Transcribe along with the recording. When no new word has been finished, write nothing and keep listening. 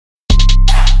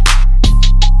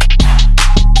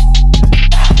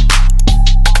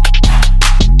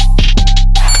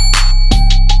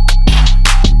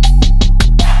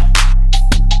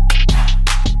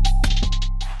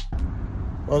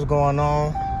going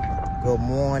on? Good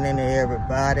morning to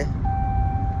everybody.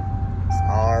 It's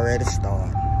already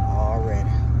started. Already.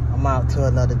 I'm out to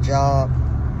another job.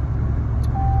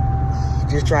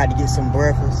 Just tried to get some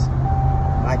breakfast.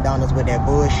 McDonald's with that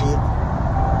bullshit.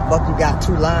 Fuck, you got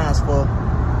 2 lines for,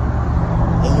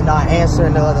 and you're not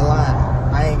answering the other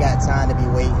line. I ain't got time to be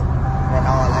waiting and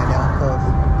all like that, cause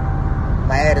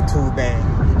my attitude bad.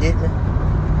 You get me?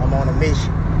 I'm on a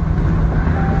mission.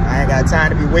 I ain't got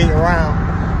time to be waiting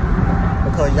around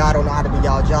because y'all don't know how to do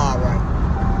y'all job right.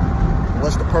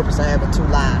 What's the purpose of having 2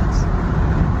 lines?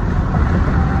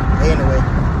 Anyway,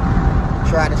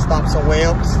 try to stop somewhere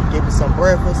else, get me some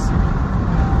breakfast,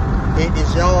 hit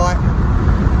this yard,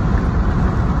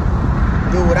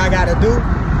 do what I gotta do,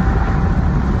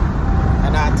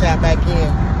 and I'll tap back in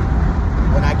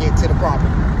when I get to the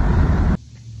property.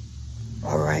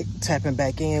 All right, tapping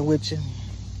back in with you.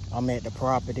 I'm at the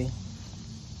property.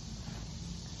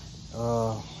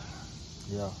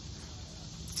 Yeah.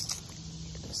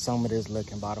 Some of this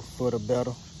looking about a foot or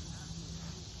better.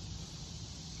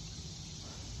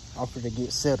 I'm finna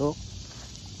get set up.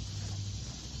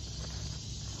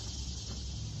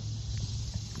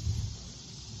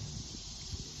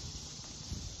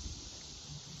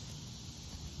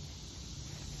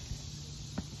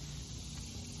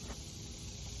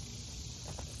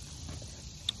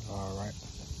 All right.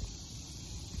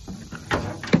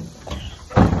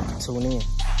 Tune in.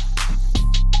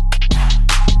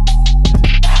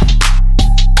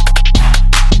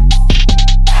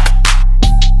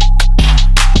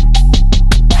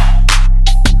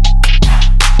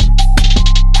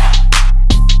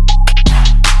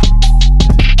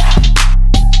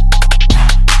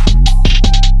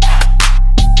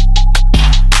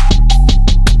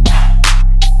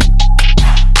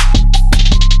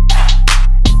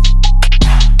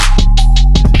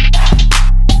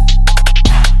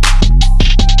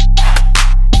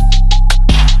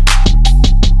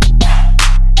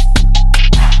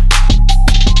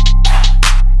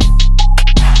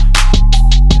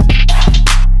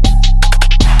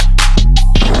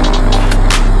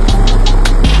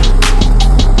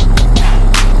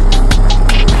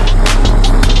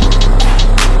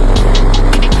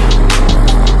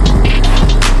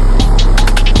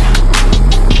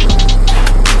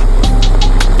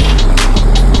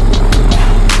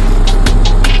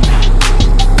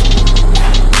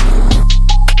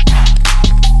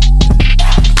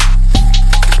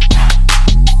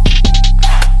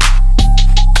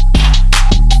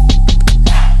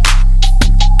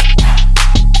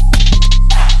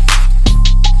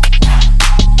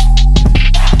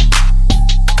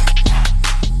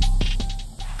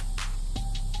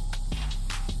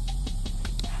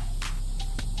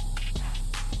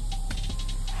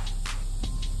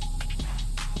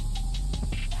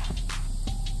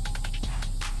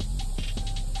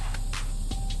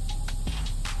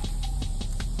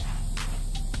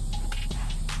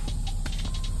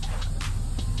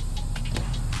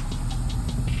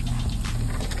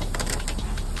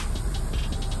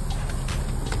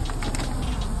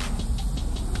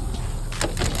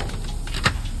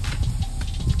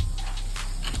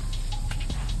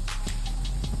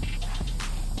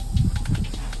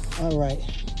 All right,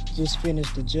 just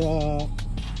finished the job.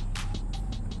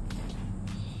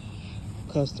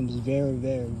 Customer's very,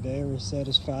 very, very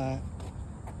satisfied.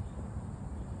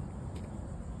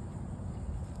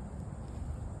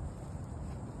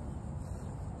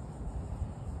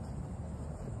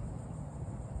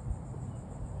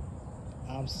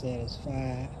 I'm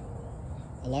satisfied.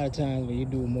 A lot of times when you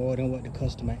do more than what the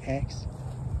customer asks,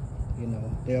 you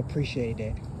know, they appreciate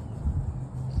that.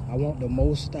 I want the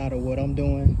most out of what I'm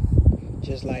doing,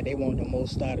 just like they want the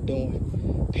most out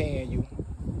of paying you.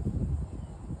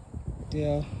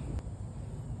 Yeah,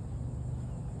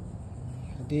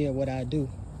 I did what I do.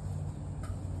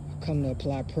 I come to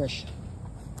apply pressure.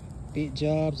 Big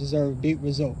jobs deserve big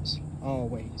results,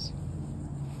 always.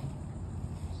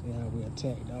 See how we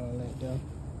attacked all that there.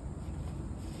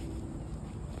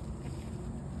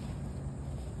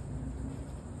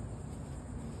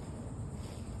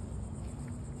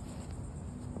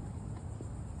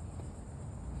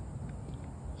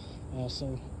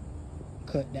 Also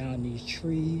cut down these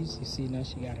trees. You see now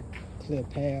she got a clear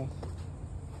path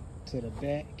to the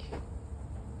back.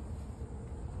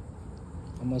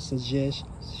 I'm gonna suggest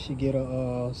she get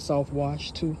a soft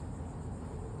wash too,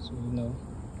 so you know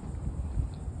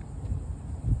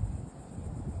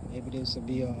maybe this will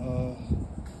be a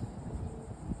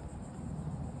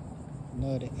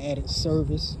another added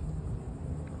service.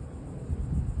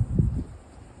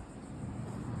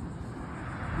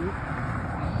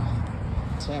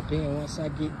 Tap in once I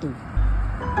get through.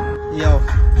 Yo,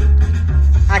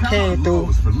 I came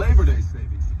through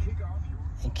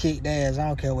and kicked ass. I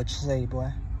don't care what you say,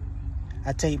 boy.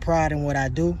 I take pride in what I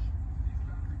do.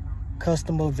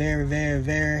 Customer very, very,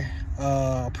 very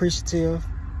appreciative.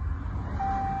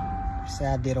 Say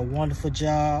I did a wonderful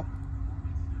job,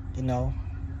 you know,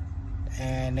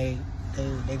 and they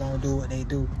gonna do what they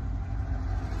do.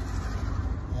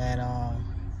 And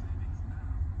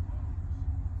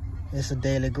it's a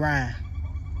daily grind.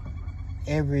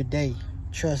 Every day,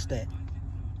 trust that.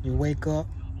 You wake up,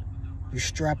 you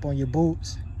strap on your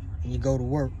boots, and you go to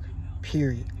work,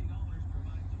 period.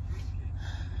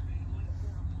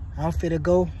 I'm fit to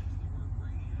go.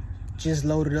 Just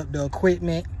loaded up the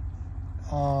equipment.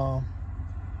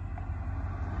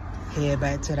 Head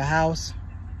back to the house.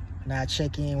 And I'll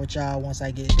check in with y'all once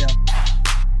I get there.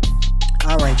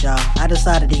 Alright, y'all. I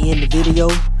decided to end the video.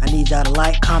 I need y'all to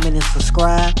like, comment, and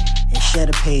subscribe. And share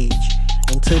the page.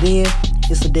 Until then,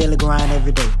 it's a daily grind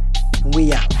every day. And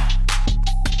we out.